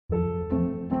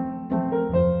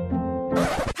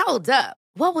Hold up.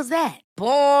 What was that?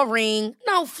 Boring.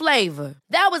 No flavor.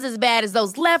 That was as bad as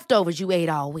those leftovers you ate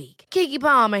all week. Keke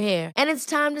Palmer here, and it's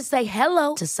time to say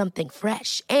hello to something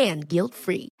fresh and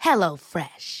guilt-free. Hello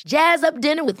Fresh. Jazz up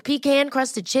dinner with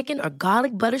pecan-crusted chicken or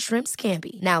garlic butter shrimp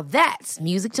scampi. Now that's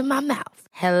music to my mouth.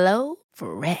 Hello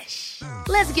Fresh.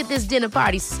 Let's get this dinner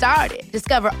party started.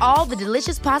 Discover all the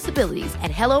delicious possibilities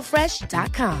at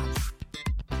hellofresh.com.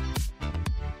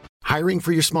 Hiring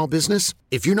for your small business?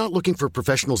 If you're not looking for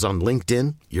professionals on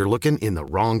LinkedIn, you're looking in the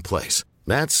wrong place.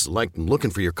 That's like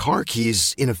looking for your car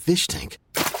keys in a fish tank.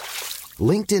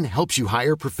 LinkedIn helps you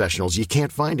hire professionals you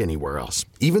can't find anywhere else,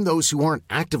 even those who aren't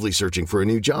actively searching for a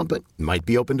new job but might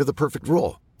be open to the perfect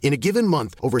role. In a given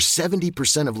month, over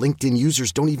 70% of LinkedIn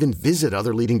users don't even visit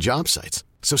other leading job sites.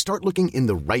 So start looking in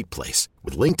the right place.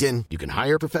 With LinkedIn, you can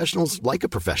hire professionals like a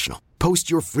professional.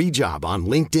 Post your free job on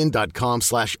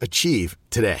linkedin.com/achieve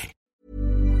today.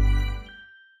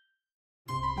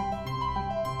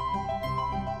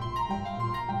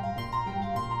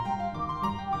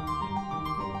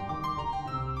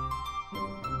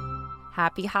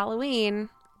 Happy Halloween!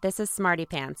 This is Smarty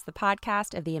Pants, the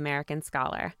podcast of The American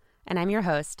Scholar, and I'm your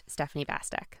host, Stephanie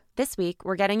Bastek. This week,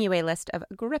 we're getting you a list of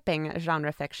gripping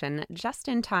genre fiction just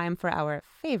in time for our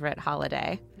favorite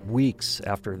holiday. Weeks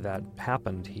after that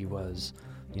happened, he was,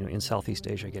 in Southeast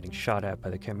Asia getting shot at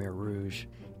by the Khmer Rouge.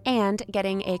 And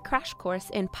getting a crash course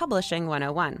in Publishing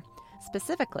 101.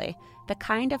 Specifically, the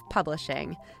kind of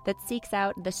publishing that seeks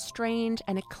out the strange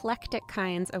and eclectic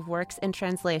kinds of works in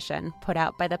translation put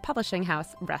out by the publishing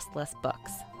house Restless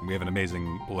Books. We have an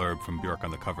amazing blurb from Björk on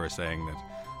the cover saying that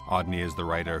Odney is the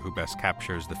writer who best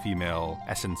captures the female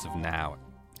essence of now.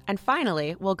 And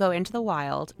finally, we'll go into the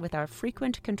wild with our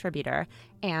frequent contributor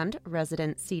and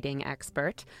resident seating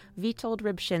expert, Witold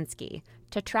Rybczynski,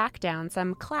 to track down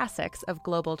some classics of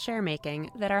global chairmaking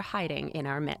that are hiding in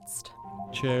our midst.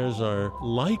 Chairs are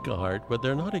like art, but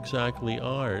they're not exactly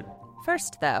art.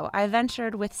 First, though, I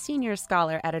ventured with senior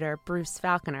Scholar editor Bruce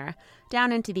Falconer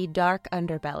down into the dark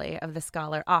underbelly of the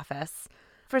Scholar office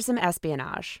for some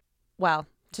espionage. Well,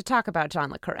 to talk about John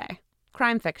le Carré,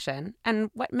 crime fiction, and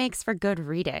what makes for good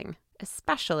reading,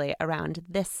 especially around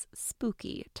this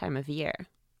spooky time of year.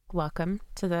 Welcome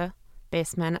to the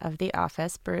basement of the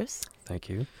office, Bruce. Thank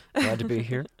you. Glad to be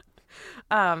here.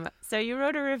 So you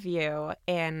wrote a review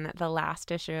in the last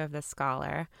issue of The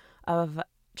Scholar of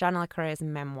John le Carré's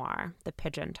memoir, The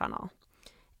Pigeon Tunnel.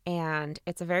 And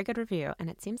it's a very good review, and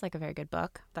it seems like a very good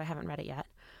book, though I haven't read it yet.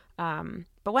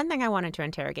 But one thing I wanted to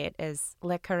interrogate is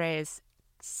le Carré's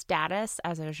status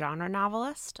as a genre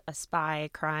novelist, a spy,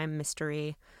 crime,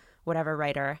 mystery, whatever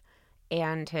writer,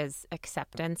 and his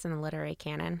acceptance in the literary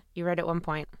canon. You wrote at one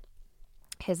point,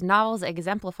 his novels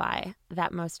exemplify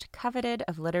that most coveted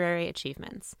of literary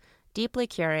achievements, deeply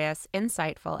curious,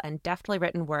 insightful, and deftly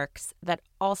written works that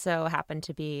also happen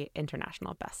to be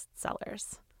international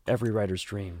bestsellers. Every writer's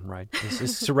dream, right?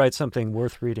 is to write something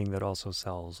worth reading that also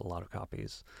sells a lot of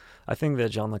copies. I think that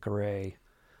John le Carré,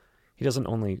 he doesn't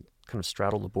only kind of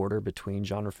straddle the border between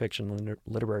genre fiction and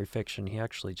literary fiction, he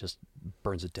actually just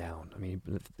burns it down. I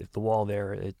mean, if the wall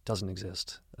there, it doesn't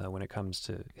exist when it comes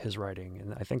to his writing.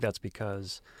 And I think that's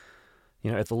because,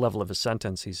 at the level of a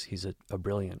sentence, he's a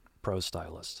brilliant prose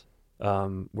stylist.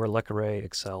 Where le Carré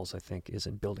excels, I think, is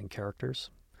in building characters.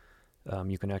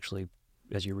 You can actually,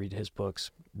 as you read his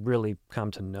books, really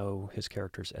come to know his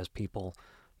characters as people.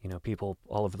 People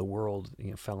all over the world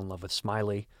fell in love with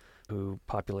Smiley, who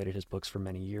populated his books for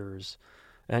many years.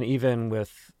 And even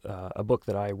with a book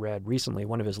that I read recently,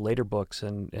 one of his later books,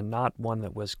 and not one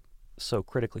that was so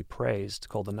critically praised,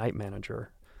 called The Night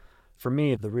Manager. For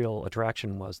me, the real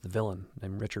attraction was the villain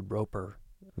named Richard Roper,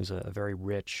 who's a very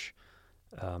rich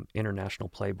international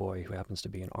playboy who happens to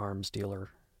be an arms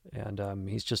dealer. And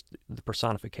he's just the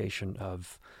personification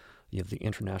of the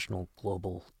international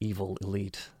global evil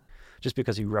elite, just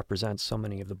because he represents so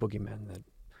many of the boogeymen that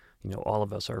all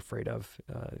of us are afraid of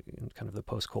in kind of the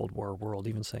post-Cold War world.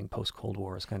 Even saying post-Cold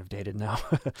War is kind of dated now.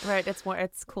 Right,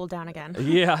 it's cooled down again.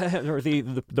 Yeah, or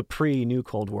the pre-New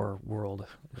Cold War world,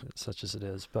 such as it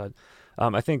is. But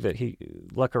I think that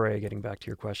le Carré, getting back to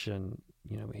your question,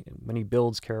 when he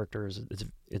builds characters,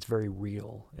 it's very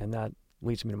real, and that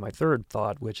leads me to my third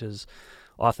thought, which is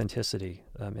authenticity,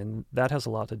 and that has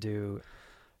a lot to do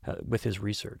with his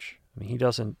research. I mean, he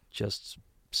doesn't just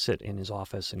sit in his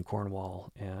office in Cornwall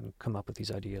and come up with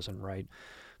these ideas and write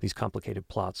these complicated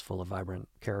plots full of vibrant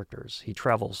characters. He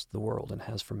travels the world and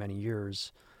has for many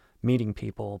years, meeting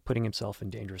people, putting himself in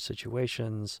dangerous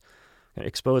situations,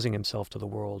 exposing himself to the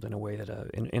world in a way that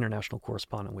an international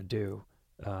correspondent would do,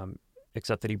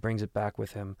 except that he brings it back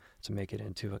with him to make it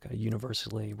into a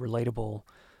universally relatable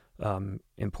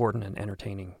important and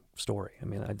entertaining story. I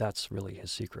mean, that's really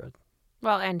his secret.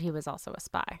 Well, and he was also a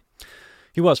spy.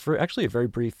 He was for actually a very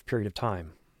brief period of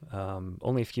time,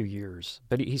 only a few years.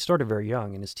 But he started very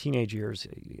young. In his teenage years,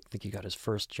 I think he got his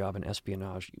first job in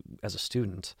espionage as a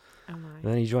student. Oh my. And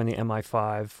then he joined the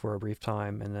MI5 for a brief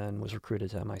time and then was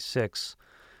recruited to MI6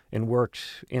 and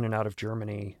worked in and out of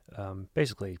Germany,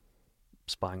 basically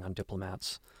spying on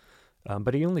diplomats.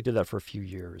 But he only did that for a few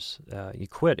years. He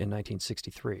quit in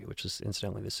 1963, which is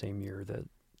incidentally the same year that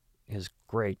his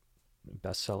great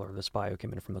bestseller, The Spy Who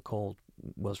Came In From the Cold,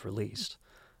 was released.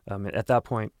 At that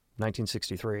point,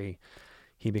 1963,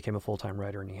 he became a full-time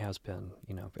writer, and he has been,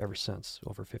 ever since,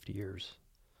 over 50 years.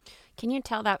 Can you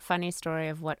tell that funny story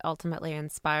of what ultimately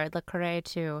inspired Le Carré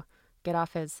to get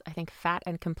off his, I think, fat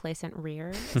and complacent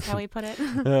rear, is how he put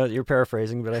it? You're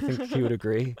paraphrasing, but I think he would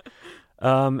agree.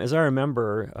 As I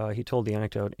remember, he told the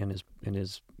anecdote in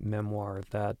his memoir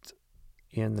that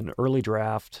in an early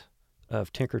draft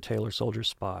of Tinker Tailor Soldier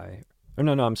Spy,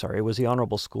 I'm sorry, it was The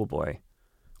Honorable Schoolboy,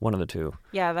 one of the two.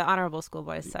 Yeah, The Honorable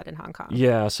Schoolboy is set in Hong Kong.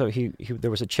 Yeah, so there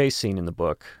was a chase scene in the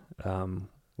book,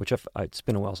 which it's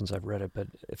been a while since I've read it, but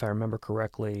if I remember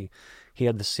correctly, he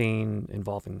had the scene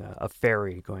involving a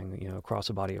ferry going across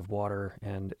a body of water,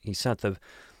 and he sent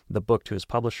the book to his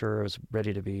publisher. It was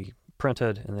ready to be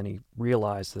printed, and then he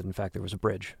realized that in fact there was a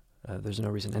bridge. There's no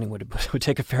reason anyone would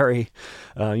take a ferry.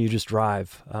 You just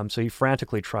drive. So he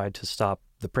frantically tried to stop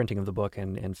the printing of the book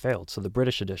and failed. So the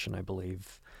British edition, I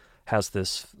believe, has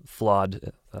this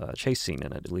flawed chase scene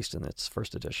in it, at least in its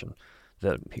first edition,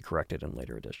 that he corrected in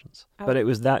later editions. Oh. But it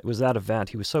was that event.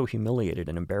 He was so humiliated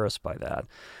and embarrassed by that,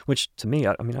 which to me,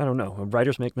 I don't know.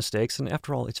 Writers make mistakes, and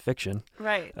after all, it's fiction.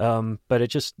 Right. But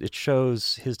it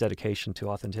shows his dedication to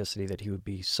authenticity, that he would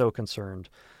be so concerned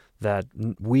that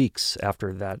weeks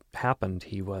after that happened,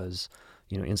 he was,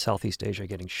 in Southeast Asia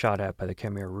getting shot at by the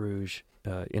Khmer Rouge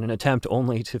in an attempt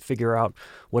only to figure out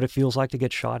what it feels like to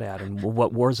get shot at and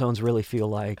what war zones really feel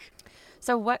like.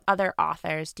 So what other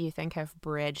authors do you think have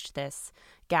bridged this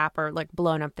gap or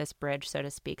blown up this bridge, so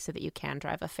to speak, so that you can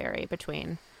drive a ferry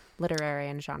between literary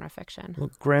and genre fiction?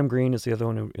 Well, Graham Greene is the other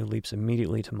one who leaps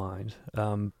immediately to mind.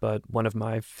 But one of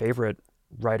my favorite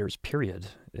writers, period,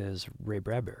 is Ray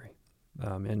Bradbury.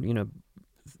 And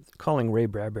calling Ray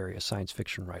Bradbury a science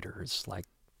fiction writer is like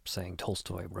saying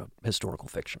Tolstoy wrote historical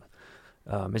fiction.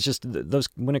 It's just those,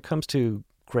 when it comes to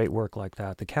great work like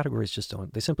that, the categories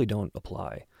simply don't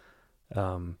apply.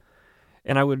 And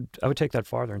I would take that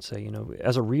farther and say,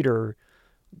 as a reader,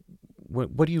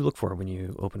 what do you look for when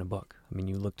you open a book? I mean,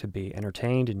 you look to be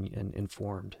entertained and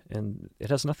informed, and it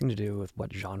has nothing to do with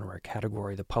what genre or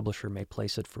category the publisher may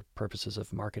place it for purposes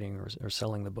of marketing or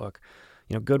selling the book.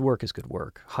 Good work is good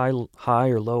work. High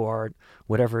or low art,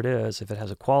 whatever it is, if it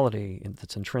has a quality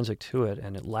that's intrinsic to it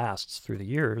and it lasts through the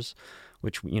years,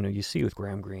 which you see with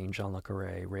Graham Greene, John le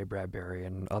Carré, Ray Bradbury,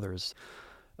 and others,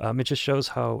 it just shows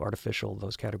how artificial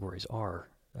those categories are.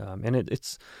 And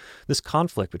it's this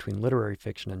conflict between literary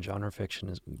fiction and genre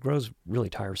fiction grows really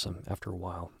tiresome after a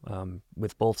while,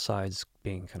 with both sides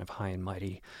being kind of high and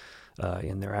mighty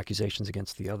in their accusations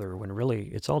against the other, when really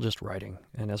it's all just writing.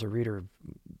 And as a reader,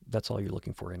 that's all you're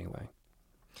looking for anyway.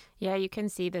 Yeah, you can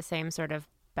see the same sort of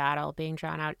battle being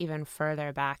drawn out even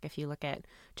further back if you look at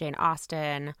Jane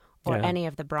Austen or any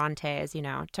of the Brontes.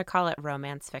 To call it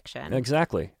romance fiction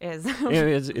exactly is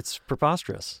it's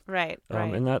preposterous. Right.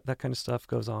 And that kind of stuff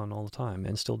goes on all the time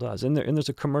and still does. And there's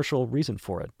a commercial reason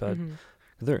for it, but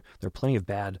there are plenty of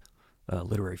bad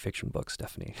literary fiction books,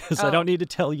 Stephanie. So I don't need to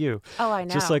tell you. Oh, I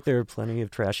know. Just like there are plenty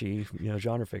of trashy,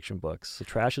 genre fiction books. The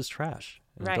trash is trash.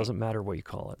 And It doesn't matter what you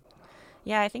call it.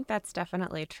 Yeah, I think that's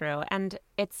definitely true. And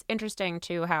it's interesting,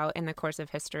 too, how in the course of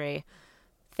history,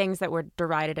 things that were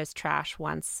derided as trash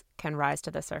once can rise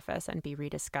to the surface and be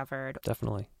rediscovered.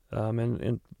 Definitely.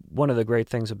 And one of the great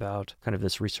things about kind of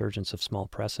this resurgence of small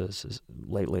presses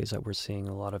lately is that we're seeing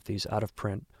a lot of these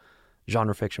out-of-print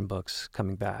genre fiction books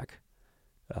coming back.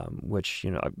 Which,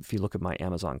 if you look at my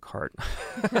Amazon cart,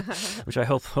 which I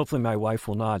hopefully my wife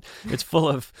will not, it's full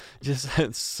of just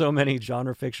so many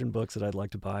genre fiction books that I'd like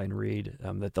to buy and read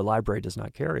that the library does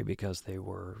not carry because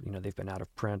they've been out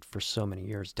of print for so many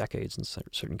years, decades in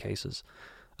certain cases.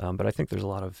 But I think there's a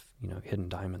lot of, hidden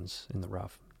diamonds in the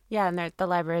rough. Yeah, and the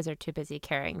libraries are too busy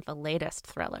carrying the latest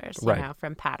thrillers,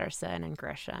 from Patterson and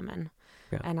Grisham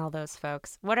and all those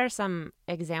folks. What are some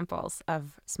examples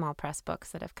of small press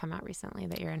books that have come out recently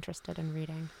that you're interested in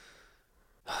reading?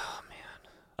 Oh, man.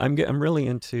 I'm really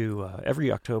into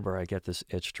every October I get this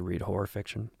itch to read horror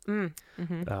fiction.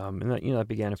 Mm-hmm. And that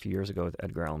began a few years ago with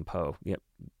Edgar Allan Poe. Yeah,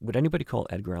 would anybody call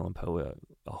Edgar Allan Poe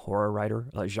a horror writer,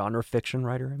 a genre fiction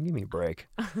writer? Give me a break.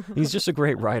 He's just a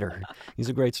great writer. He's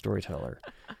a great storyteller.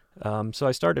 So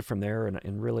I started from there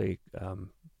and really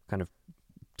kind of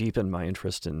deepened my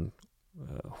interest in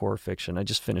horror fiction. I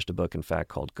just finished a book, in fact,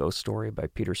 called Ghost Story by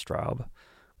Peter Straub.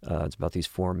 It's about these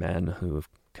 4 men who have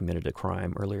committed a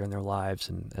crime earlier in their lives,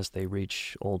 and as they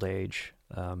reach old age,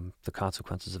 the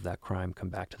consequences of that crime come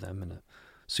back to them in a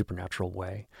supernatural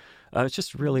way. It's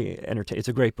just really entertaining. It's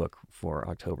a great book for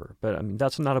October, but I mean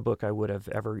that's not a book I would have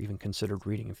ever even considered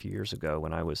reading a few years ago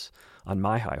when I was on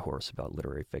my high horse about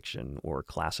literary fiction or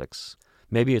classics.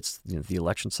 Maybe it's the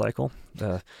election cycle,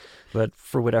 but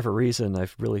for whatever reason,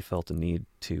 I've really felt a need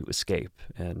to escape.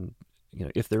 And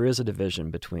if there is a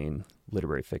division between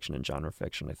literary fiction and genre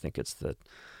fiction, I think it's that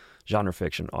genre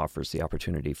fiction offers the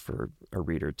opportunity for a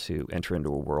reader to enter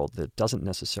into a world that doesn't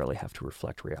necessarily have to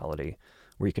reflect reality,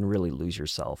 where you can really lose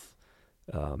yourself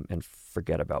and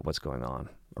forget about what's going on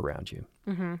around you.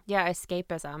 Mm-hmm. Yeah,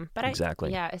 escapism. But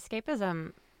exactly.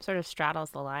 Escapism sort of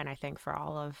straddles the line, I think, for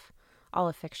all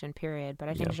of fiction, period. But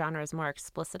I think genre is more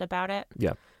explicit about it.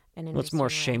 Yeah. It's more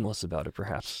shameless about it,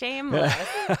 perhaps. Shameless,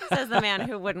 says the man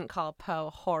who wouldn't call Poe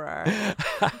horror.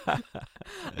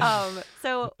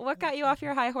 So what got you off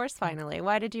your high horse finally?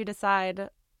 Why did you decide,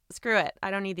 screw it,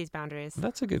 I don't need these boundaries?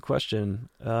 That's a good question.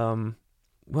 Well,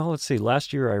 let's see.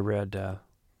 Last year I read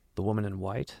The Woman in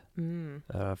White in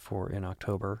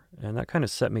October, and that kind of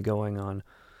set me going on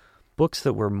books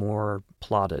that were more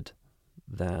plotted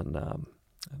than,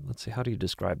 let's see, how do you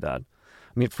describe that?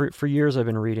 I mean, for years I've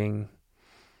been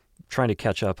trying to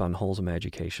catch up on wholesome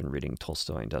education, reading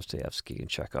Tolstoy and Dostoevsky and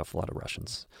Chekhov, a lot of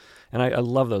Russians. And I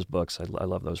love those books. I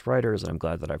love those writers, and I'm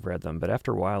glad that I've read them. But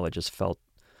after a while, I just felt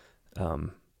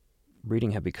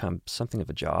reading had become something of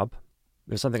a job.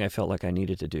 It was something I felt like I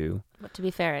needed to do. But to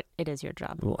be fair, it is your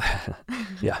job. Well,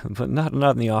 yeah, but not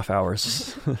in the off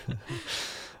hours.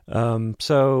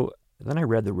 So then I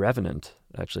read The Revenant,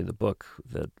 actually the book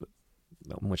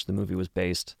on which the movie was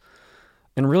based,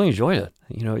 and really enjoyed it.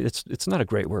 It's not a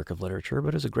great work of literature,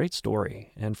 but it's a great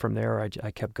story. And from there,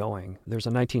 I kept going. There's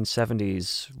a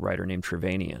 1970s writer named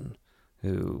Trevanian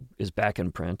who is back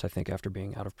in print, I think after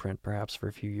being out of print perhaps for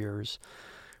a few years.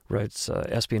 Writes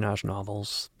espionage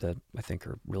novels that I think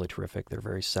are really terrific. They're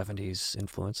very 70s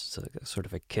influenced. It's sort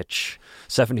of a kitsch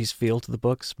 70s feel to the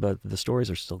books, but the stories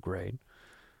are still great.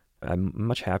 I'm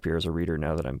much happier as a reader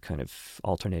now that I'm kind of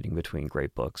alternating between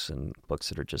great books and books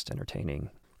that are just entertaining.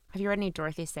 Have you read any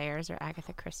Dorothy Sayers or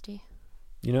Agatha Christie?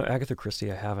 Agatha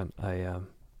Christie I haven't.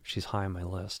 She's high on my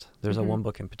list. There's a one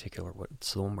book in particular.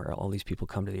 It's the one where all these people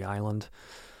come to the island,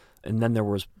 and then there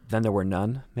were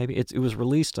none. Maybe it was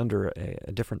released under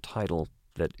a different title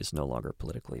that is no longer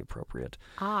politically appropriate.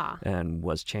 And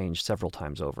was changed several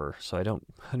times over. So I don't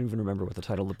even remember what the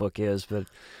title of the book is. But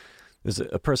there's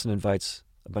a person invites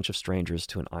a bunch of strangers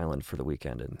to an island for the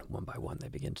weekend, and one by one they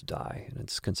begin to die. And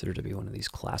it's considered to be one of these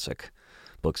classic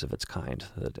books of its kind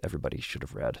that everybody should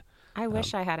have read. I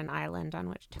wish I had an island on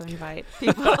which to invite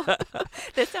people.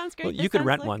 This sounds great. Well, you could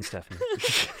rent one, Stephanie,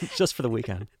 just for the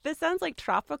weekend. This sounds like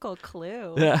Tropical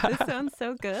Clue. This sounds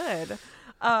so good.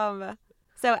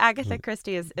 So Agatha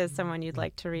Christie is someone you'd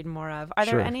like to read more of. Are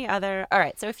there any other? All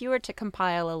right. So if you were to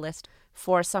compile a list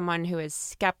for someone who is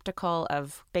skeptical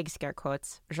of, big scare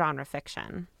quotes, genre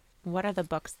fiction, what are the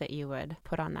books that you would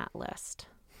put on that list?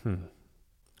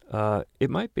 It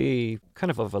might be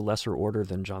kind of a lesser order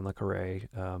than John le Carré.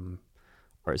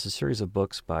 Or it's a series of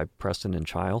books by Preston and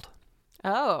Child.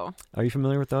 Oh. Are you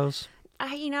familiar with those?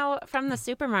 From the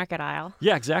supermarket aisle.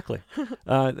 Yeah, exactly.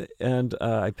 And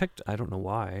I picked, I don't know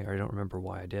why, or I don't remember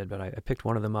why I did, but I picked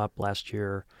one of them up last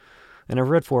year, and I've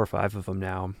read 4 or 5 of them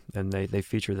now, and they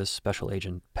feature this special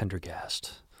agent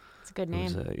Pendergast. It's a good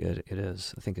name. It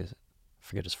is. I think I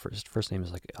forget his first name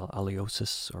is like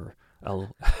Aliosis or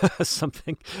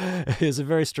something. It's a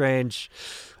very strange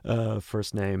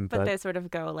first name. But they sort of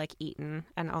go like Eaton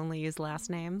and only use last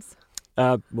names?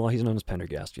 Well, he's known as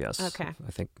Pendergast, yes. Okay.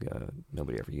 I think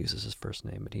nobody ever uses his first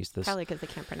name, but he's this probably because they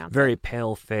can't pronounce very it.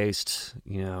 pale-faced,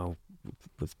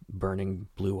 with burning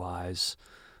blue eyes,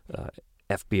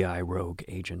 FBI rogue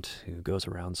agent who goes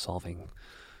around solving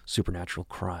supernatural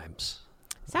crimes.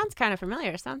 Sounds kind of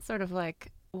familiar. Sounds sort of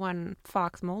like one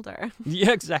Fox Mulder.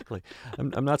 Yeah, exactly.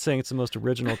 I'm not saying it's the most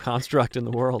original construct in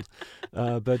the world,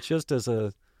 but just as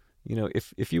a,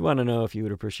 if you want to know if you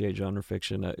would appreciate genre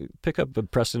fiction, pick up a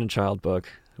Preston and Child book,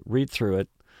 read through it,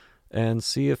 and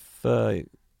see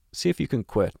if you can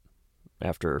quit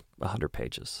after 100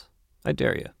 pages. I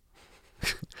dare you.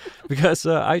 because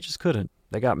I just couldn't.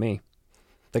 They got me.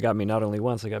 They got me not only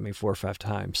once, they got me 4 or 5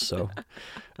 times. So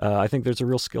I think there's a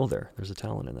real skill there. There's a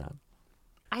talent in that.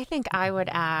 I think I would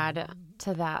add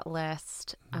to that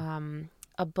list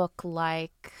a book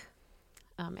like,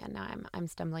 oh man, now I'm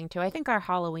stumbling too. I think our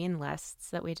Halloween lists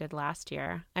that we did last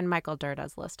year, and Michael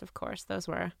Durda's list, of course, those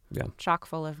were chock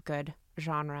full of good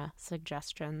genre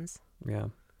suggestions. Yeah.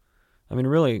 I mean,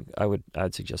 really,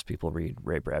 I'd suggest people read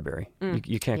Ray Bradbury.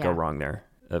 You can't go wrong there.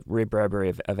 Ray Bradbury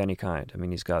of any kind. I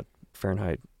mean, he's got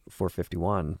Fahrenheit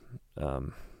 451,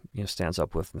 stands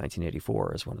up with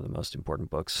 1984 as one of the most important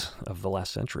books of the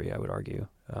last century, I would argue.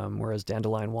 Whereas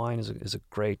Dandelion Wine is a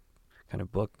great kind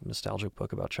of book, nostalgic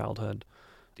book about childhood.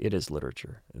 It is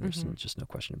literature. There's just no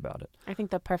question about it. I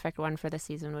think the perfect one for the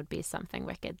season would be Something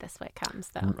Wicked This Way Comes,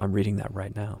 though. I'm reading that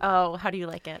right now. Oh, how do you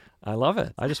like it? I love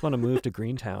it. I just want to move to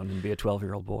Greentown and be a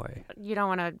 12-year-old boy. You don't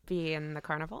want to be in the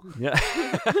carnival? Yeah.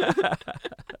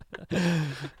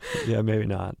 Yeah, maybe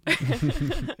not.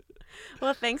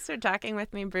 Well, thanks for talking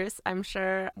with me, Bruce. I'm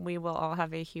sure we will all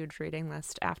have a huge reading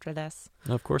list after this.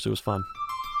 Of course, it was fun.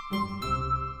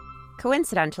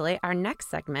 Coincidentally, our next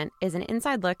segment is an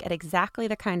inside look at exactly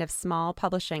the kind of small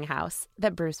publishing house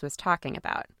that Bruce was talking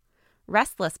about.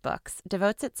 Restless Books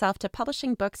devotes itself to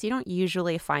publishing books you don't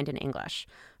usually find in English,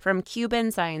 from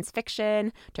Cuban science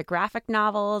fiction to graphic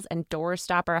novels and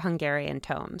doorstopper Hungarian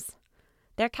tomes.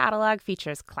 Their catalog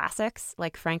features classics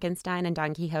like Frankenstein and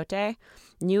Don Quixote,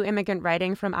 new immigrant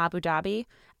writing from Abu Dhabi,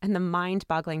 and the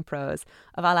mind-boggling prose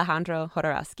of Alejandro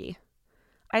Jodorowsky.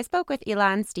 I spoke with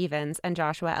Ilan Stevens and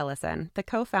Joshua Ellison, the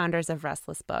co-founders of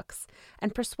Restless Books,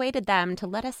 and persuaded them to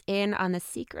let us in on the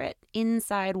secret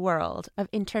inside world of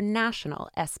international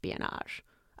espionage.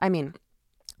 I mean,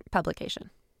 publication.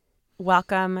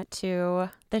 Welcome to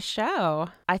the show.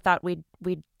 I thought we'd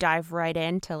dive right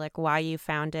into why you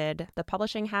founded the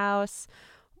publishing house.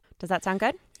 Does that sound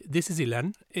good? This is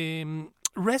Ilan.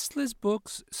 Restless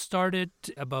Books started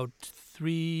about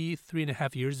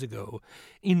 3.5 years ago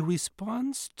in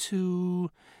response to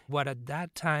what at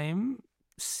that time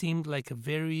seemed like a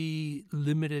very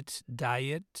limited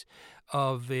diet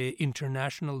of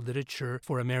international literature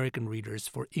for American readers,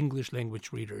 for English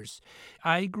language readers.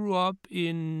 I grew up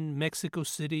in Mexico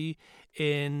City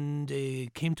and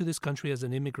came to this country as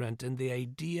an immigrant, and the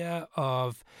idea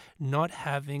of not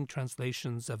having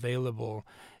translations available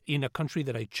in a country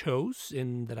that I chose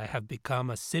and that I have become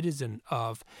a citizen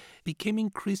of became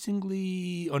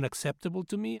increasingly unacceptable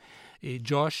to me.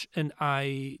 Josh and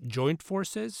I joined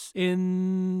forces,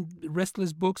 and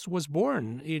Restless Books was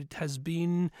born. It has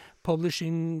been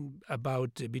publishing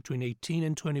about between 18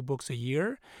 and 20 books a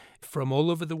year from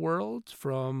all over the world,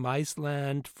 from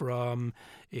Iceland, from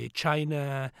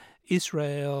China,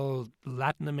 Israel,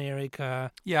 Latin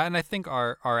America. Yeah, and I think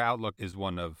our outlook is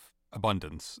one of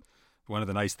abundance. One of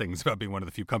the nice things about being one of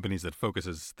the few companies that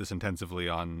focuses this intensively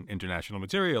on international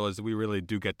material is that we really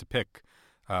do get to pick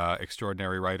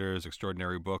extraordinary writers,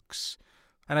 extraordinary books.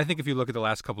 And I think if you look at the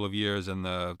last couple of years in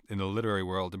the literary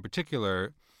world in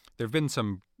particular, there have been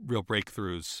some real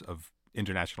breakthroughs of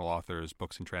international authors,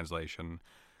 books in translation,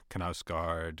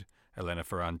 Knausgaard, Elena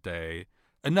Ferrante,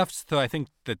 enough so I think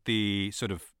that the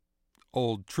sort of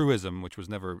old truism, which was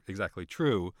never exactly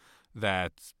true,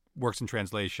 that works in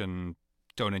translation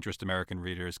don't interest American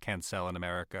readers, can't sell in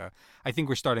America. I think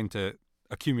we're starting to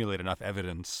accumulate enough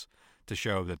evidence to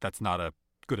show that that's not a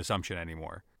good assumption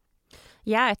anymore.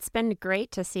 Yeah, it's been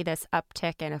great to see this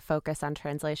uptick in a focus on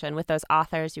translation with those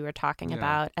authors you were talking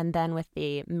about, and then with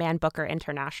the Man Booker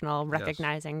International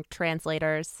recognizing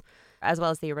translators as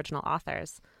well as the original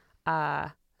authors.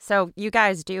 So you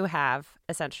guys do have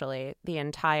essentially the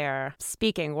entire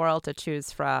speaking world to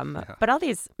choose from, but all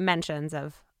these mentions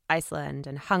of Iceland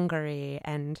and Hungary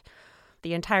and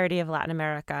the entirety of Latin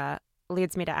America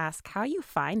leads me to ask how you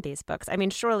find these books. I mean,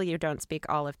 surely you don't speak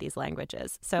all of these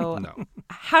languages. So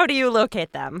how do you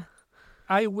locate them?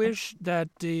 I wish that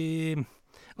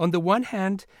on the one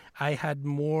hand, I had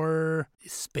more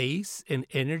space and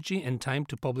energy and time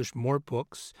to publish more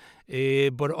books.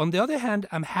 But on the other hand,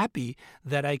 I'm happy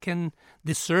that I can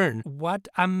discern what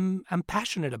I'm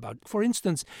passionate about. For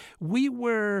instance, we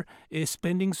were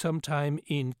spending some time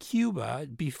in Cuba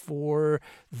before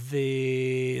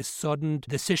the sudden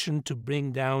decision to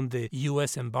bring down the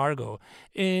U.S. embargo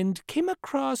and came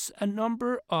across a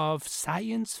number of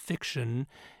science fiction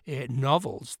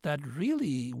novels that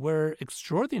really were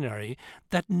extraordinary,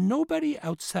 that nobody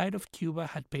outside of Cuba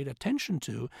had paid attention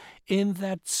to, and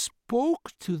that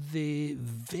spoke to the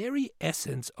very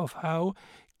essence of how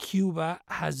Cuba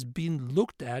has been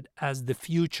looked at as the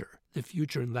future. the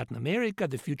future in Latin America,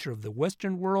 the future of the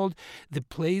Western world, the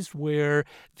place where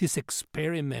this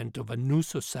experiment of a new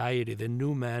society, the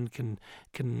new man, can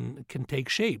take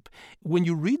shape. When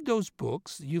you read those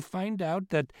books, you find out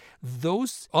that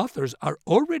those authors are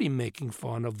already making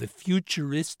fun of the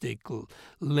futuristic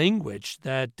language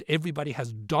that everybody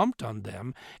has dumped on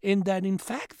them, and that in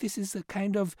fact this is a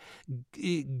kind of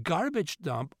garbage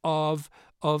dump of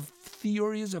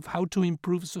theories of how to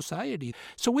improve society.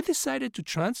 So we decided to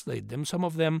translate them. Some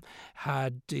of them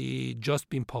had just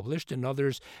been published, and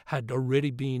others had already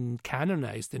been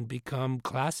canonized and become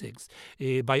classics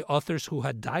by authors who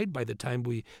had died by the time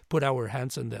we put our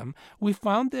hands on them. We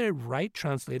found the right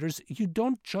translators. You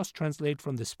don't just translate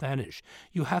from the Spanish.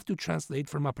 You have to translate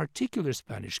from a particular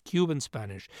Spanish, Cuban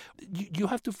Spanish. You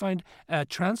have to find a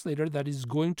translator that is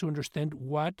going to understand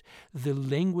what the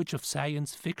language of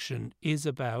science fiction is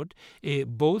about,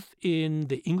 both in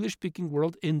the English-speaking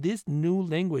world and this new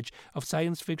language of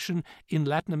science fiction in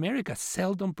Latin America,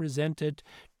 seldom presented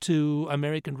to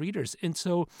American readers. And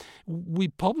so we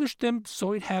published them.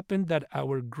 So it happened that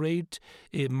our great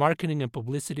marketing and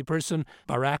publicity person,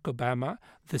 Barack Obama,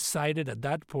 decided at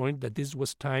that point that this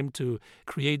was time to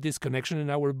create this connection.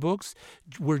 And our books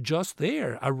were just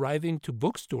there, arriving to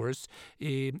bookstores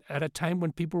at a time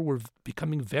when people were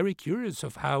becoming very curious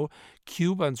of how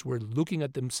Cubans were looking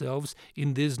at themselves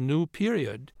in this new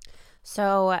period.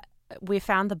 So we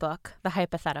found the book, the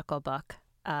hypothetical book,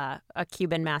 a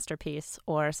Cuban masterpiece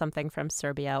or something from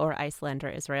Serbia or Iceland or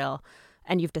Israel,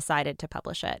 and you've decided to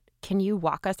publish it. Can you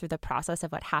walk us through the process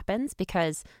of what happens?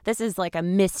 Because this is like a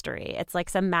mystery. It's like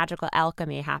some magical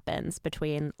alchemy happens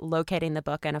between locating the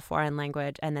book in a foreign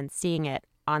language and then seeing it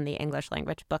on the English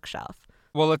language bookshelf.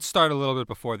 Well, let's start a little bit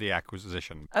before the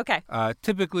acquisition. Okay.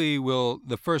 Typically, we'll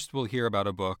hear about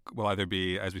a book will either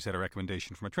be, as we said, a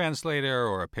recommendation from a translator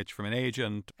or a pitch from an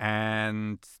agent.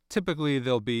 And typically,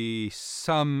 there'll be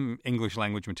some English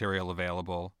language material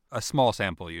available, a small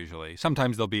sample usually.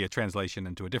 Sometimes there'll be a translation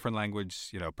into a different language.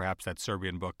 You know, perhaps that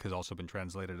Serbian book has also been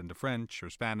translated into French or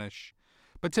Spanish.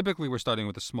 But typically, we're starting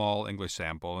with a small English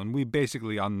sample. And we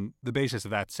basically, on the basis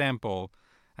of that sample,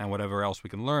 and whatever else we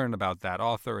can learn about that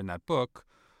author and that book,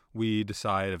 we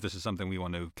decide if this is something we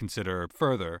want to consider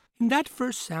further. In that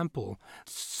first sample,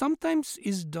 sometimes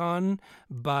is done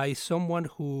by someone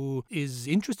who is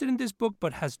interested in this book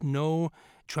but has no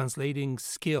translating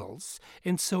skills.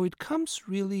 And so it comes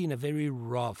really in a very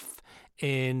rough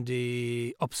and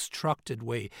obstructed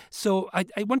way. So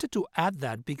I wanted to add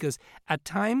that because at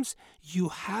times you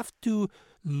have to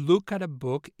look at a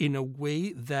book in a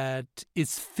way that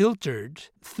is filtered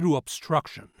through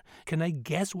obstruction. Can I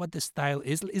guess what the style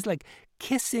is? It's like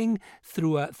kissing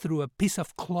through a piece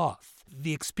of cloth.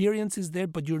 The experience is there,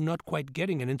 but you're not quite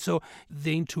getting it. And so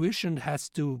the intuition has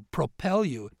to propel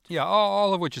you. Yeah,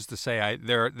 all of which is to say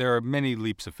there are many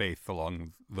leaps of faith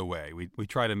along the way. We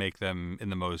try to make them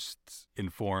in the most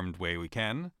informed way we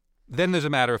can. Then there's a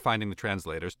matter of finding the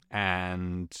translators.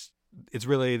 And it's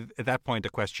really, at that point, a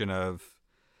question of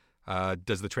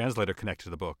does the translator connect to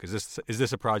the book? Is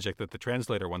this a project that the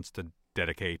translator wants to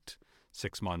dedicate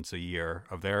 6 months, a year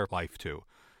of their life to?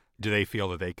 Do they feel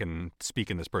that they can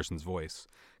speak in this person's voice?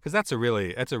 Because that's a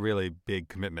really big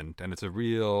commitment, and it's a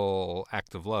real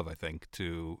act of love, I think,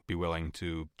 to be willing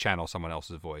to channel someone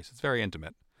else's voice. It's very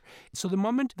intimate. So the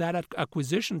moment that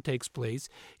acquisition takes place,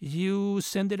 you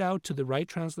send it out to the right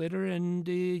translator, and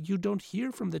you don't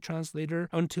hear from the translator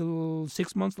until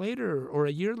 6 months later or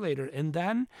a year later. And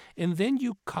then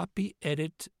you copy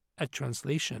edit a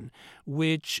translation,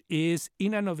 which is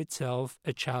in and of itself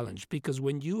a challenge, because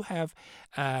when you have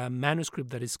a manuscript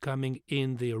that is coming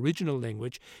in the original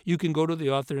language, you can go to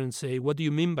the author and say, what do you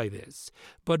mean by this?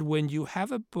 But when you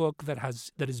have a book that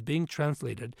is being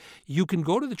translated, you can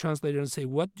go to the translator and say,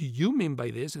 what do you mean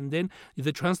by this? And then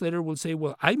the translator will say,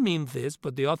 well, I mean this,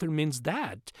 but the author means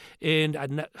that.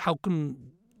 And how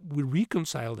can we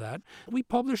reconcile that? We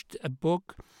published a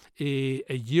book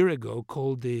a year ago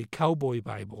called the Cowboy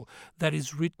Bible that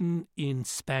is written in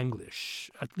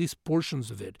Spanglish, at least portions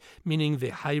of it, meaning the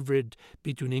hybrid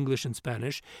between English and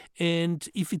Spanish. And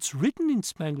if it's written in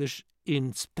Spanglish,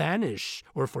 in Spanish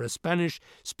or for a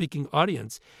Spanish-speaking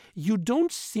audience, you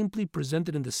don't simply present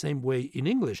it in the same way in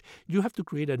English. You have to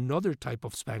create another type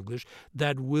of Spanglish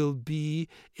that will be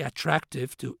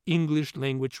attractive to English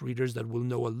language readers that will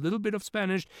know a little bit of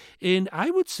Spanish. And I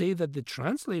would say that the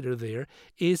translator there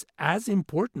is as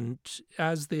important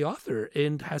as the author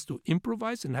and has to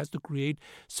improvise and has to create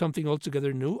something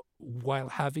altogether new while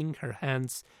having her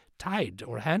hands tied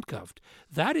or handcuffed.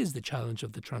 That is the challenge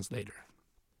of the translator.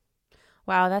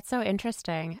 Wow, that's so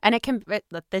interesting. And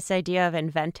this idea of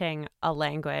inventing a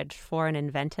language for an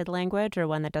invented language or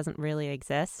one that doesn't really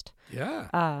exist. Yeah.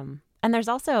 And there's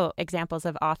also examples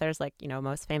of authors like,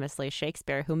 most famously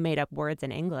Shakespeare, who made up words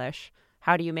in English.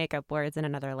 How do you make up words in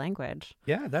another language?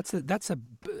 Yeah, that's a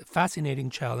fascinating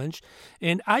challenge.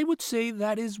 And I would say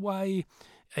that is why,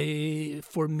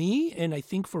 for me, and I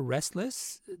think for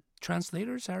Restless,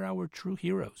 translators are our true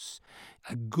heroes.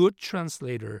 A good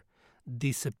translator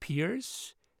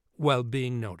disappears while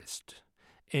being noticed.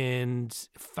 And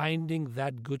finding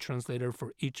that good translator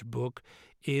for each book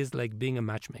is like being a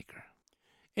matchmaker.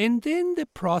 And then the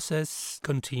process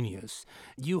continues.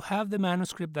 You have the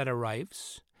manuscript that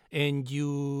arrives, and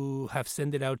you have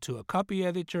sent it out to a copy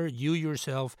editor. You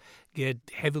yourself get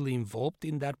heavily involved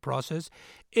in that process,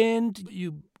 and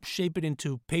you shape it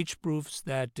into page proofs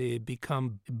that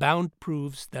become bound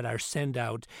proofs that are sent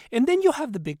out. And then you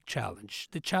have the big challenge.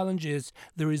 The challenge is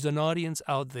there is an audience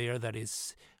out there that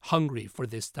is hungry for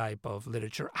this type of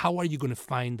literature. How are you going to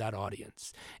find that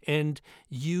audience? And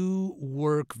you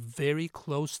work very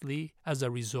closely as a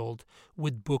result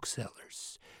with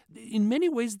booksellers. In many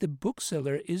ways, the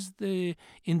bookseller is the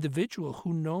individual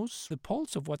who knows the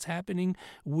pulse of what's happening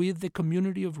with the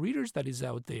community of readers that is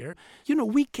out there.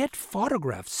 We get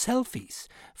photographs, selfies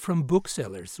from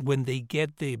booksellers when they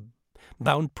get the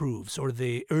bound proofs or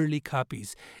the early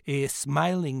copies,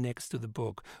 smiling next to the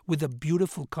book with a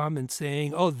beautiful comment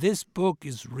saying, "Oh, this book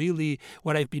is really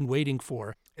what I've been waiting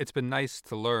for." It's been nice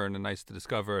to learn and nice to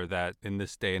discover that in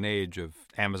this day and age of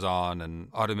Amazon and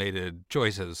automated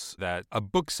choices, that a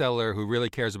bookseller who really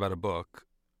cares about a book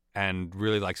and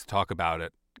really likes to talk about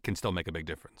it can still make a big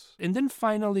difference. And then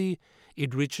finally,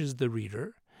 it reaches the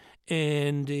reader.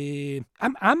 And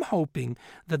I'm hoping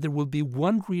that there will be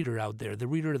one reader out there, the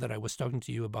reader that I was talking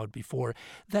to you about before,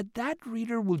 that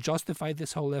reader will justify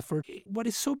this whole effort. What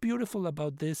is so beautiful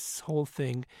about this whole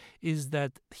thing is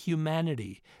that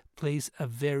humanity plays a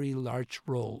very large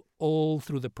role all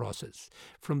through the process.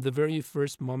 From the very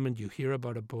first moment you hear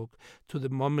about a book to the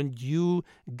moment you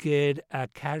get a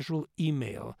casual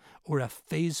email or a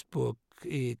Facebook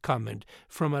comment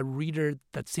from a reader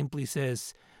that simply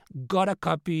says, "Got a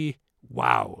copy.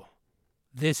 Wow,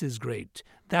 this is great."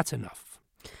 That's enough.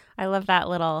 I love that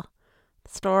little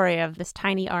story of this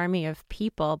tiny army of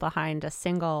people behind a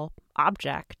single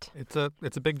object. It's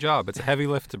a big job. It's a heavy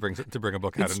lift to bring a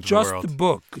book out It's into just the world. the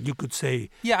book, you could say.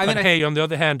 Yeah, I but mean, hey, on the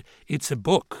other hand, it's a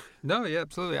book. No, yeah,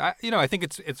 absolutely. I think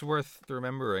it's worth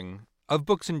remembering of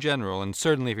books in general, and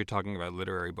certainly if you're talking about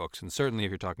literary books, and certainly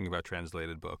if you're talking about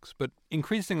translated books, but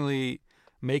increasingly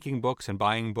making books and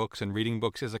buying books and reading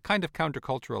books is a kind of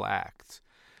countercultural act.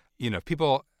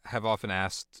 People have often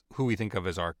asked who we think of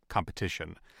as our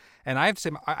competition. And I have to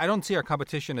say, I don't see our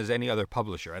competition as any other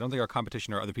publisher. I don't think our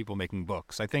competition are other people making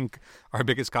books. I think our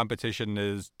biggest competition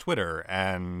is Twitter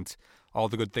and all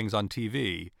the good things on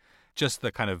TV, just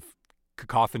the kind of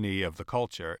cacophony of the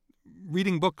culture.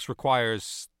 Reading books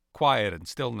requires quiet and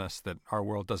stillness that our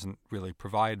world doesn't really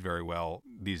provide very well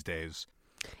these days.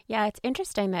 Yeah, it's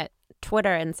interesting that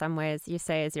Twitter, in some ways, you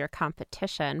say is your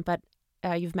competition, but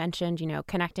you've mentioned,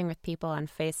 connecting with people on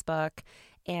Facebook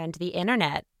and the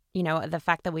internet. The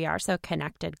fact that we are so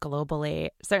connected globally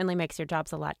certainly makes your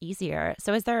jobs a lot easier.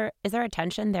 So is there a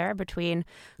tension there between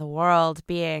the world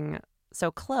being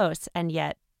so close and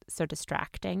yet so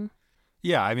distracting?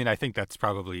 Yeah, I think that's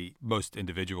probably most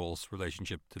individuals'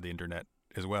 relationship to the internet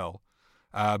as well.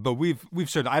 But we've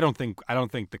certainly, I don't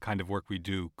think the kind of work we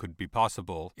do could be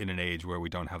possible in an age where we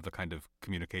don't have the kind of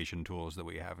communication tools that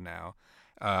we have now.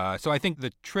 So I think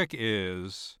the trick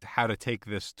is how to take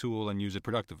this tool and use it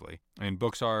productively.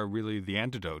 Books are really the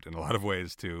antidote in a lot of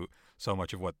ways to so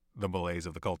much of what the malaise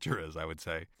of the culture is, I would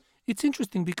say. It's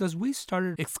interesting because we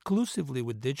started exclusively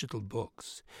with digital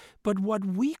books. But what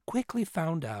we quickly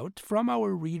found out from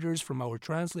our readers, from our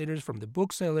translators, from the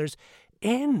booksellers,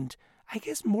 and I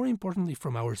guess more importantly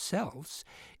from ourselves,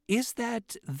 is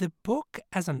that the book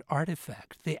as an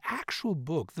artifact, the actual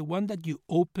book, the one that you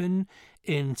open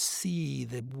and see,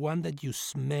 the one that you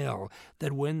smell,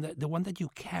 the one that you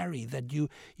carry, that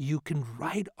you can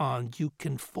write on, you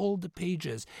can fold the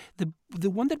pages, the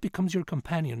one that becomes your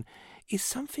companion, is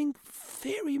something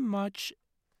very much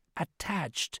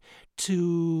attached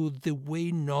to the way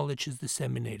knowledge is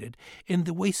disseminated and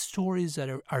the way stories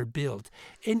are built.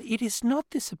 And it is not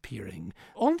disappearing.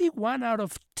 Only 1 out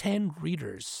of 10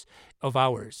 readers of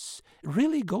ours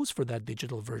really goes for that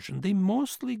digital version. They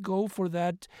mostly go for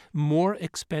that more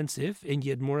expensive and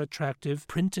yet more attractive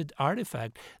printed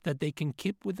artifact that they can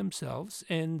keep with themselves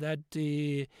and that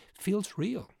feels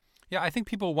real. Yeah, I think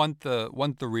people want the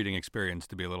reading experience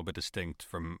to be a little bit distinct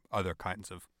from other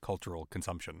kinds of cultural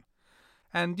consumption.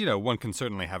 And, one can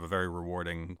certainly have a very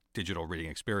rewarding digital reading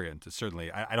experience. It's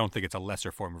certainly, I don't think it's a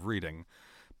lesser form of reading.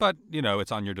 But,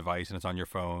 it's on your device and it's on your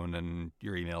phone and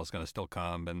your email is going to still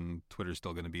come and Twitter's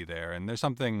still going to be there. And there's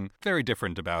something very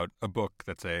different about a book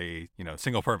that's a,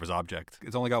 single-purpose object.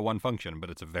 It's only got one function, but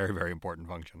it's a very, very important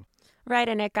function. Right,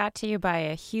 and it got to you by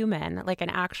a human, like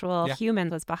an actual human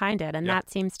was behind it. And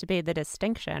that seems to be the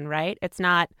distinction, right? It's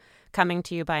not coming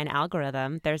to you by an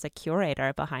algorithm. There's a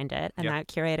curator behind it, and that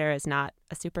curator is not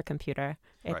a supercomputer.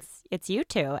 It's you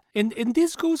two. And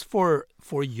this goes for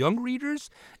young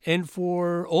readers and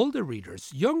for older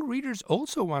readers. Young readers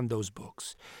also want those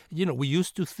books. We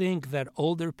used to think that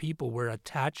older people were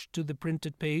attached to the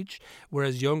printed page,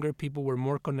 whereas younger people were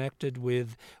more connected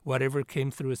with whatever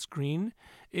came through a screen.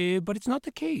 But it's not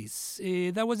the case.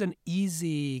 That was an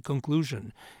easy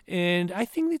conclusion, and I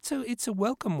think it's a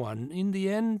welcome one. In the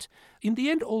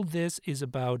end, all this is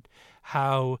about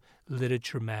how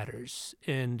literature matters,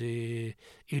 and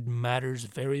it matters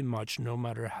very much, no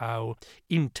matter how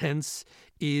intense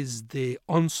is the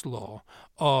onslaught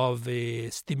of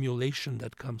stimulation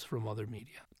that comes from other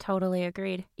media. Totally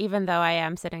agreed. Even though I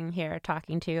am sitting here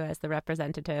talking to you as the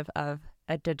representative of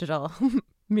a digital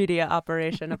media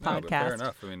operation, a podcast. No, but fair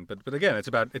enough. I mean, but again, it's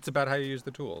about how you use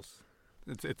the tools.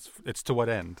 It's to what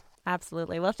end.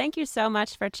 Absolutely. Well, thank you so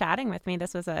much for chatting with me.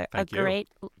 This was a great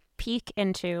peek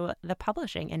into the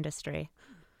publishing industry.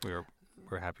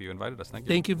 We're happy you invited us. Thank you.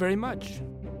 Thank you very much.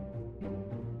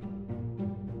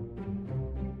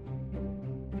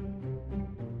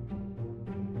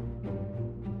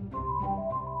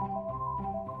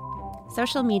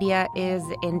 Social media is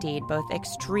indeed both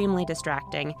extremely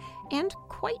distracting and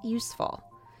quite useful.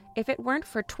 If it weren't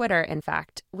for Twitter, in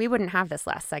fact, we wouldn't have this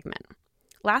last segment.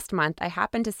 Last month, I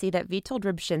happened to see that Witold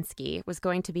Rybczynski was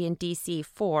going to be in D.C.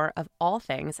 for, of all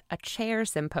things, a chair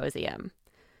symposium.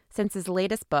 Since his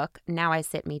latest book, Now I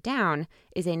Sit Me Down,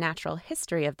 is a natural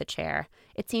history of the chair,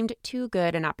 it seemed too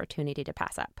good an opportunity to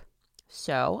pass up.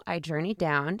 So I journeyed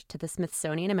down to the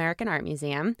Smithsonian American Art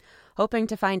Museum, hoping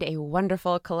to find a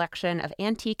wonderful collection of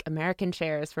antique American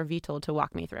chairs for Witold to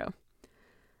walk me through.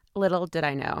 Little did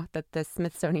I know that the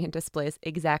Smithsonian displays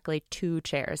exactly 2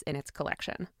 chairs in its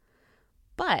collection.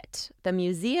 But the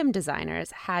museum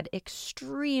designers had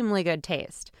extremely good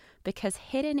taste, because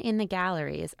hidden in the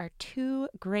galleries are 2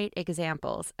 great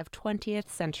examples of 20th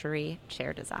century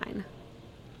chair design.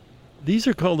 These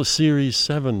are called the Series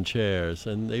 7 chairs,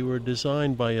 and they were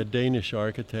designed by a Danish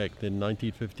architect in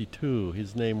 1952.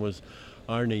 His name was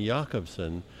Arne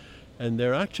Jacobsen, and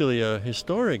they're actually a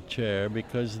historic chair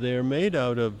because they're made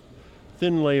out of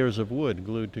thin layers of wood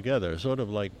glued together, sort of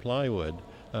like plywood.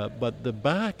 But the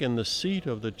back and the seat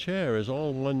of the chair is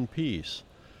all one piece.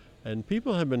 And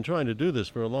people have been trying to do this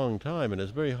for a long time, and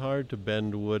it's very hard to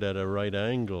bend wood at a right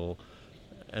angle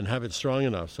and have it strong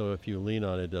enough so if you lean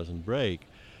on it, it doesn't break.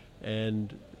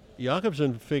 And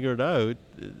Jacobsen figured out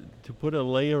to put a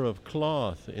layer of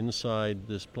cloth inside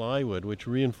this plywood, which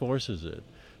reinforces it,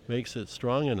 makes it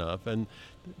strong enough. And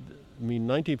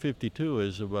 1952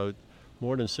 is about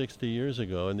more than 60 years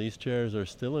ago, and these chairs are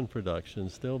still in production,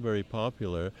 still very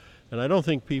popular. And I don't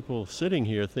think people sitting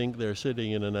here think they're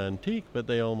sitting in an antique, but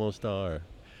they almost are.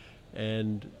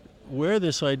 And where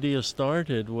this idea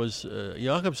started was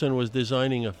Jacobsen was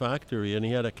designing a factory, and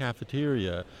he had a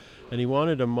cafeteria, and he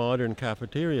wanted a modern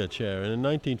cafeteria chair. And in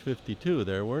 1952,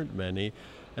 there weren't many,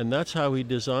 and that's how he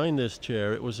designed this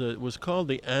chair. It was called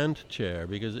the ant chair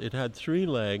because it had 3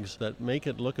 legs that make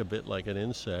it look a bit like an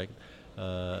insect.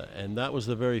 And that was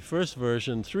the very first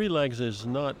version. 3 legs is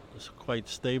not quite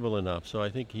stable enough, so I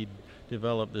think he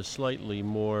developed this slightly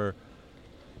more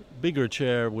bigger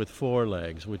chair with 4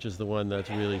 legs, which is the one that's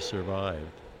really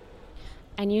survived.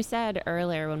 And you said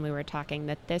earlier when we were talking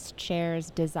that this chair's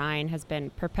design has been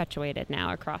perpetuated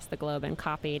now across the globe and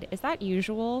copied. Is that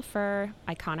usual for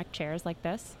iconic chairs like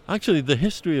this? Actually, the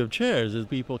history of chairs is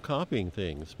people copying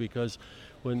things, because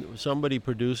when somebody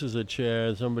produces a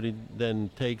chair, somebody then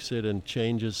takes it and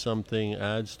changes something,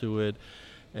 adds to it,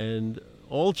 and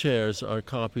all chairs are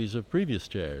copies of previous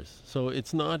chairs. So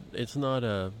it's not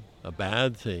a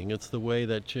bad thing. It's the way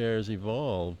that chairs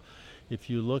evolve. If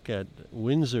you look at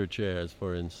Windsor chairs,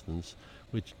 for instance,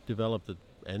 which developed at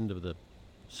the end of the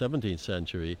 17th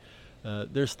century,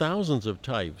 there's thousands of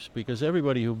types because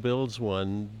everybody who builds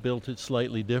one built it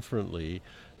slightly differently.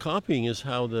 Copying is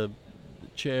how the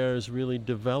chairs really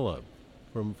develop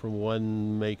from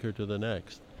one maker to the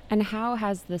next. And how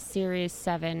has the Series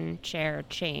 7 chair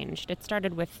changed? It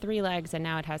started with 3 legs and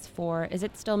now it has 4. Is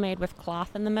it still made with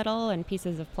cloth in the middle and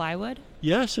pieces of plywood?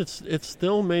 Yes, it's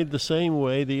still made the same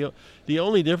way. The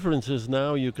only difference is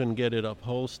now you can get it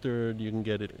upholstered, you can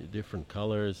get it in different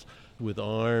colors with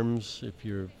arms if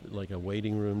you're like a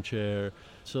waiting room chair.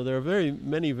 So there are very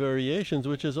many variations,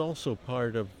 which is also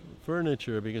part of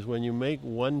furniture, because when you make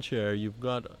one chair,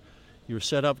 you're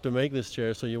set up to make this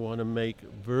chair, so you want to make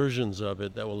versions of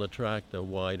it that will attract a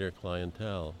wider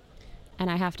clientele. And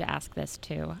I have to ask this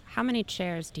too. How many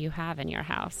chairs do you have in your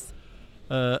house?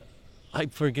 I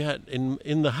forget.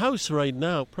 In the house right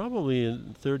now, probably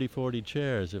 30, 40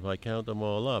 chairs if I count them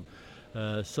all up.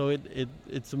 So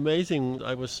it's amazing.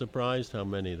 I was surprised how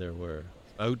many there were.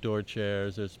 Outdoor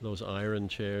chairs, there's those iron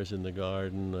chairs in the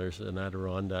garden, there's an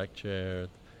Adirondack chair,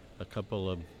 a couple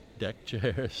of deck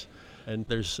chairs. And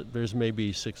there's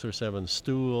maybe 6 or 7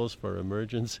 stools for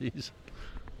emergencies.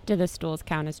 Do the stools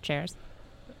count as chairs?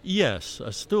 Yes,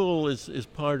 a stool is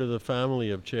part of the family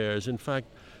of chairs. In fact,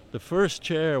 the first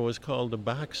chair was called a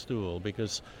back stool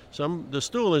because the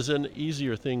stool is an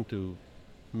easier thing to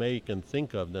make and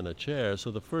think of than a chair.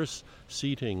 So the first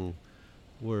seating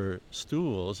were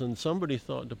stools, and somebody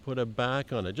thought to put a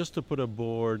back on it, just to put a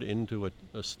board into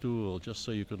a stool, just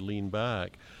so you could lean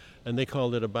back. And they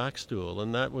called it a back stool,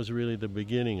 and that was really the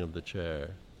beginning of the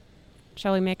chair.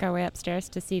 Shall we make our way upstairs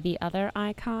to see the other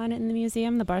icon in the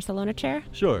museum, the Barcelona chair?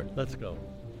 Sure, let's go.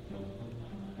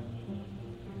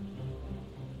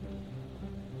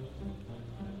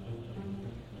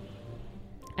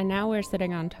 And now we're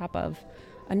sitting on top of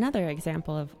another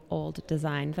example of old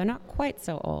design. They're not quite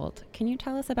so old. Can you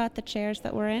tell us about the chairs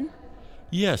that we're in?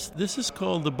 Yes, this is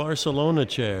called the Barcelona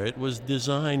chair. It was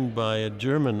designed by a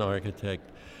German architect,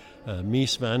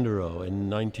 Mies van der Rohe, in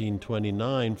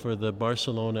 1929 for the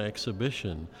Barcelona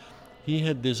exhibition. He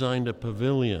had designed a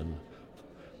pavilion,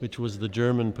 which was the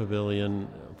German pavilion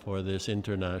for this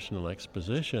international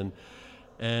exposition,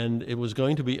 and it was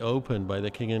going to be opened by the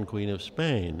King and Queen of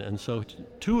Spain. And so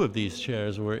 2 of these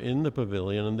chairs were in the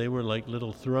pavilion, and they were like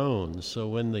little thrones. So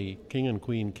when the King and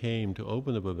Queen came to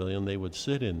open the pavilion, they would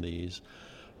sit in these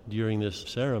during this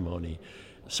ceremony.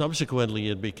 Subsequently,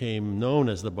 it became known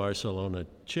as the Barcelona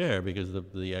chair because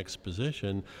of the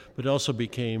exposition, but also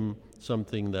became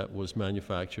something that was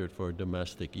manufactured for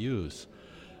domestic use.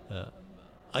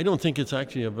 I don't think it's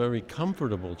actually a very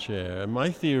comfortable chair. And my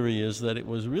theory is that it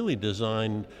was really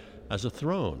designed as a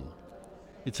throne.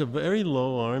 It's a very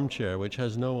low armchair which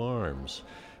has no arms,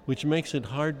 which makes it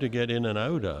hard to get in and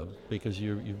out of because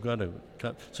you've got to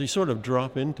cut. So you sort of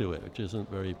drop into it, which isn't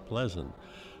very pleasant.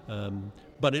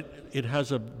 But it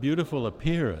has a beautiful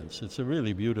appearance. It's a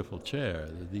really beautiful chair,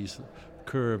 these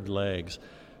curved legs.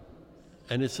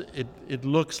 And it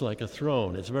looks like a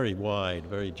throne. It's very wide,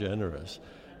 very generous.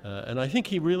 And I think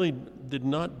he really did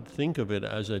not think of it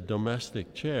as a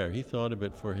domestic chair. He thought of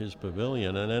it for his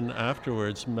pavilion. And then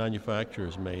afterwards,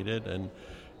 manufacturers made it, and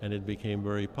it became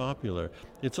very popular.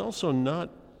 It's also not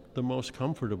the most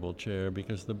comfortable chair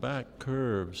because the back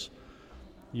curves.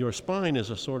 Your spine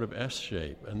is a sort of S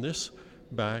shape, and this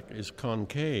back is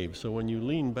concave. So when you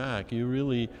lean back, you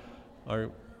really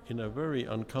are in a very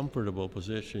uncomfortable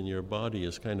position. Your body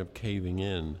is kind of caving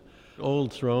in.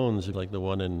 Old thrones, like the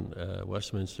one in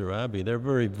Westminster Abbey, they're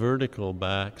very vertical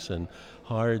backs and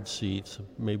hard seats.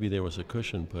 Maybe there was a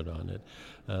cushion put on it.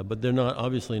 But they're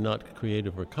obviously not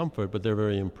created for comfort, but they're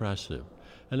very impressive.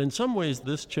 And in some ways,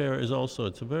 this chair is also,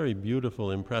 it's a very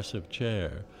beautiful, impressive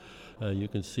chair. You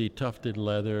can see tufted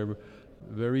leather,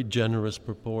 very generous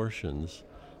proportions.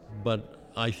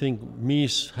 But I think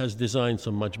Mies has designed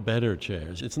some much better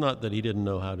chairs. It's not that he didn't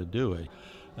know how to do it.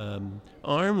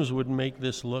 Arms would make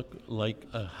this look like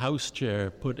a house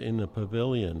chair put in a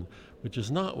pavilion, which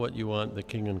is not what you want the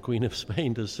King and Queen of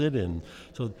Spain to sit in.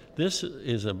 So this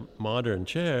is a modern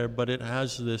chair, but it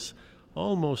has this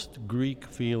almost Greek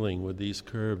feeling with these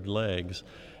curved legs.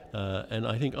 And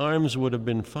I think arms would have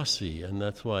been fussy, and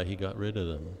that's why he got rid of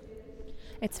them.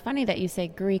 It's funny that you say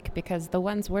Greek because the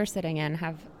ones we're sitting in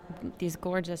have these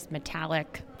gorgeous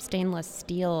metallic stainless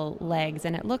steel legs,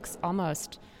 and it looks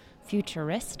almost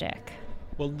futuristic.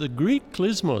 Well, the Greek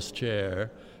Klismos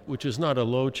chair, which is not a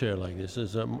low chair like this,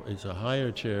 is a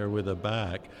higher chair with a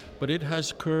back, but it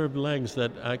has curved legs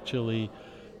that actually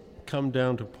come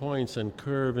down to points and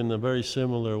curve in a very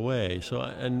similar way. So,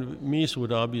 and Mies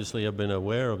would obviously have been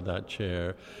aware of that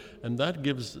chair, and that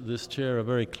gives this chair a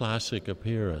very classic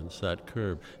appearance, that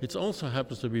curve. It also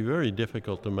happens to be very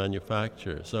difficult to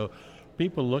manufacture. So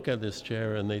people look at this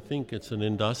chair and they think it's an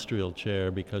industrial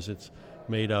chair because it's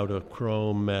made out of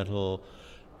chrome metal,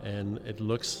 and it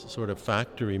looks sort of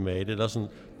factory made. It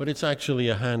doesn't, but it's actually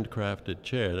a handcrafted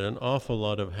chair. An awful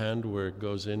lot of handwork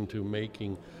goes into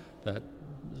making that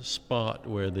spot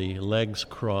where the legs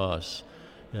cross.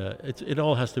 It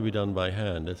all has to be done by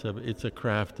hand. It's a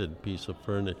crafted piece of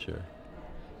furniture.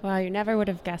 Well, you never would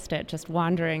have guessed it just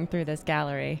wandering through this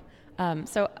gallery.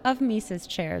 So of Mises'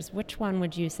 chairs, which one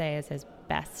would you say is his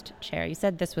best chair? You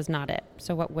said this was not it,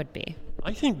 so what would be?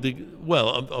 I think,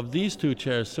 of these two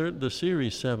chairs, the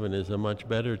Series 7 is a much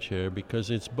better chair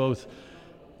because it's both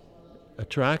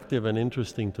attractive and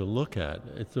interesting to look at.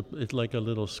 It's like a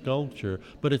little sculpture,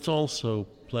 but it's also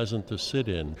pleasant to sit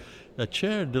in. A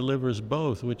chair delivers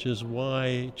both, which is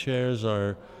why chairs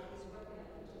are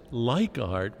like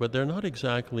art, but they're not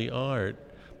exactly art.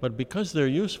 But because they're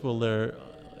useful, they're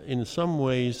in some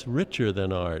ways richer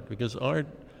than art, because art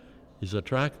is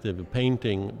attractive,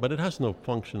 painting, but it has no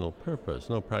functional purpose,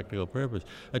 no practical purpose.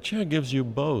 A chair gives you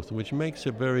both, which makes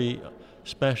it very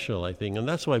special, I think, and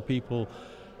that's why people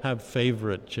have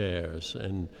favorite chairs,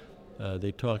 and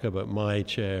they talk about my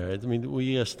chair. I mean,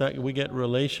 we get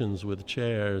relations with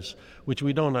chairs, which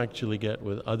we don't actually get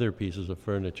with other pieces of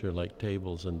furniture like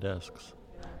tables and desks.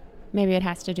 Maybe it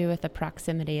has to do with the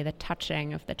proximity, the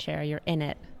touching of the chair. You're in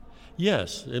it.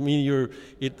 Yes, I mean,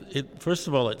 first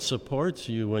of all, it supports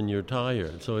you when you're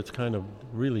tired, so it's kind of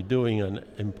really doing an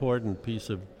important piece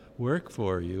of work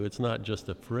for you. It's not just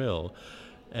a frill,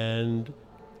 and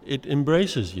it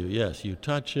embraces you. Yes, you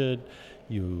touch it.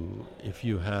 If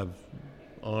you have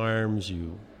arms,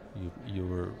 you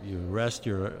rest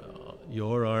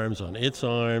your arms on its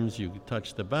arms. You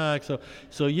touch the back.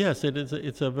 So yes,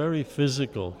 it's a very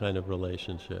physical kind of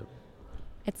relationship.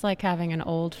 It's like having an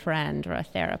old friend or a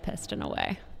therapist in a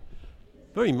way.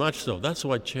 Very much so. That's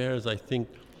why chairs, I think,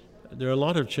 there are a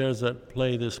lot of chairs that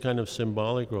play this kind of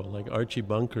symbolic role, like Archie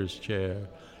Bunker's chair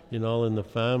in All in the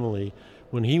Family.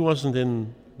 When he wasn't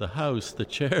in the house, the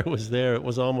chair was there. It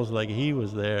was almost like he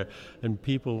was there, and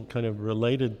people kind of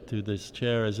related to this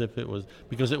chair as if it was,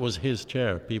 because it was his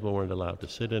chair. People weren't allowed to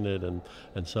sit in it and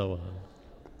so on.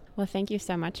 Well, thank you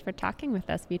so much for talking with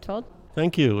us, Witold.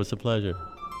 Thank you. It was a pleasure.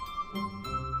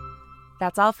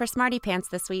 That's all for Smarty Pants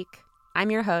this week. I'm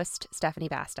your host, Stephanie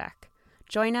Bastek.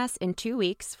 Join us in 2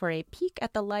 weeks for a peek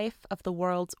at the life of the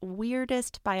world's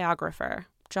weirdest biographer,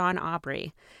 John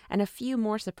Aubrey, and a few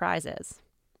more surprises.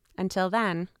 Until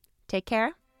then, take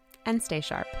care and stay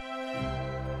sharp.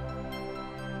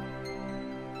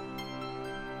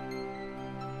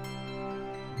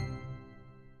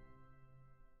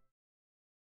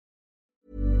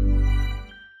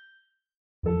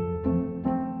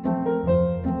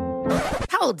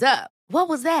 Hold up. What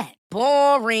was that?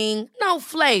 Boring. No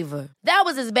flavor. That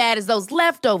was as bad as those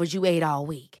leftovers you ate all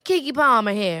week. Keke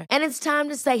Palmer here, and it's time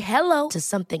to say hello to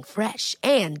something fresh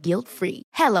and guilt-free.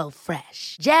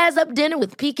 HelloFresh. Jazz up dinner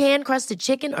with pecan-crusted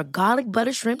chicken or garlic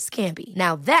butter shrimp scampi.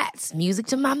 Now that's music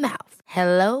to my mouth.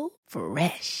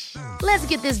 HelloFresh. Let's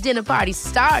get this dinner party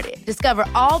started. Discover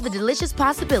all the delicious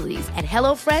possibilities at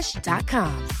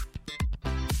HelloFresh.com.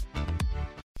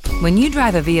 When you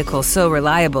drive a vehicle so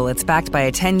reliable it's backed by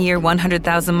a 10-year,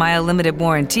 100,000-mile limited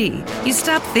warranty, you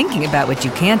stop thinking about what you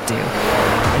can't do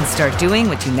and start doing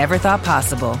what you never thought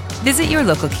possible. Visit your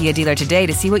local Kia dealer today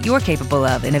to see what you're capable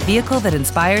of in a vehicle that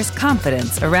inspires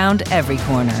confidence around every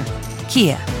corner.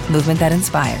 Kia, movement that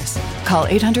inspires. Call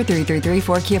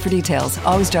 800-333-4KIA for details.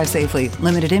 Always drive safely.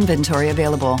 Limited inventory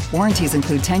available. Warranties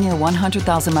include 10-year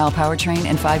 100,000-mile powertrain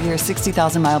and 5-year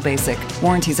 60,000-mile basic.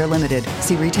 Warranties are limited.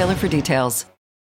 See retailer for details.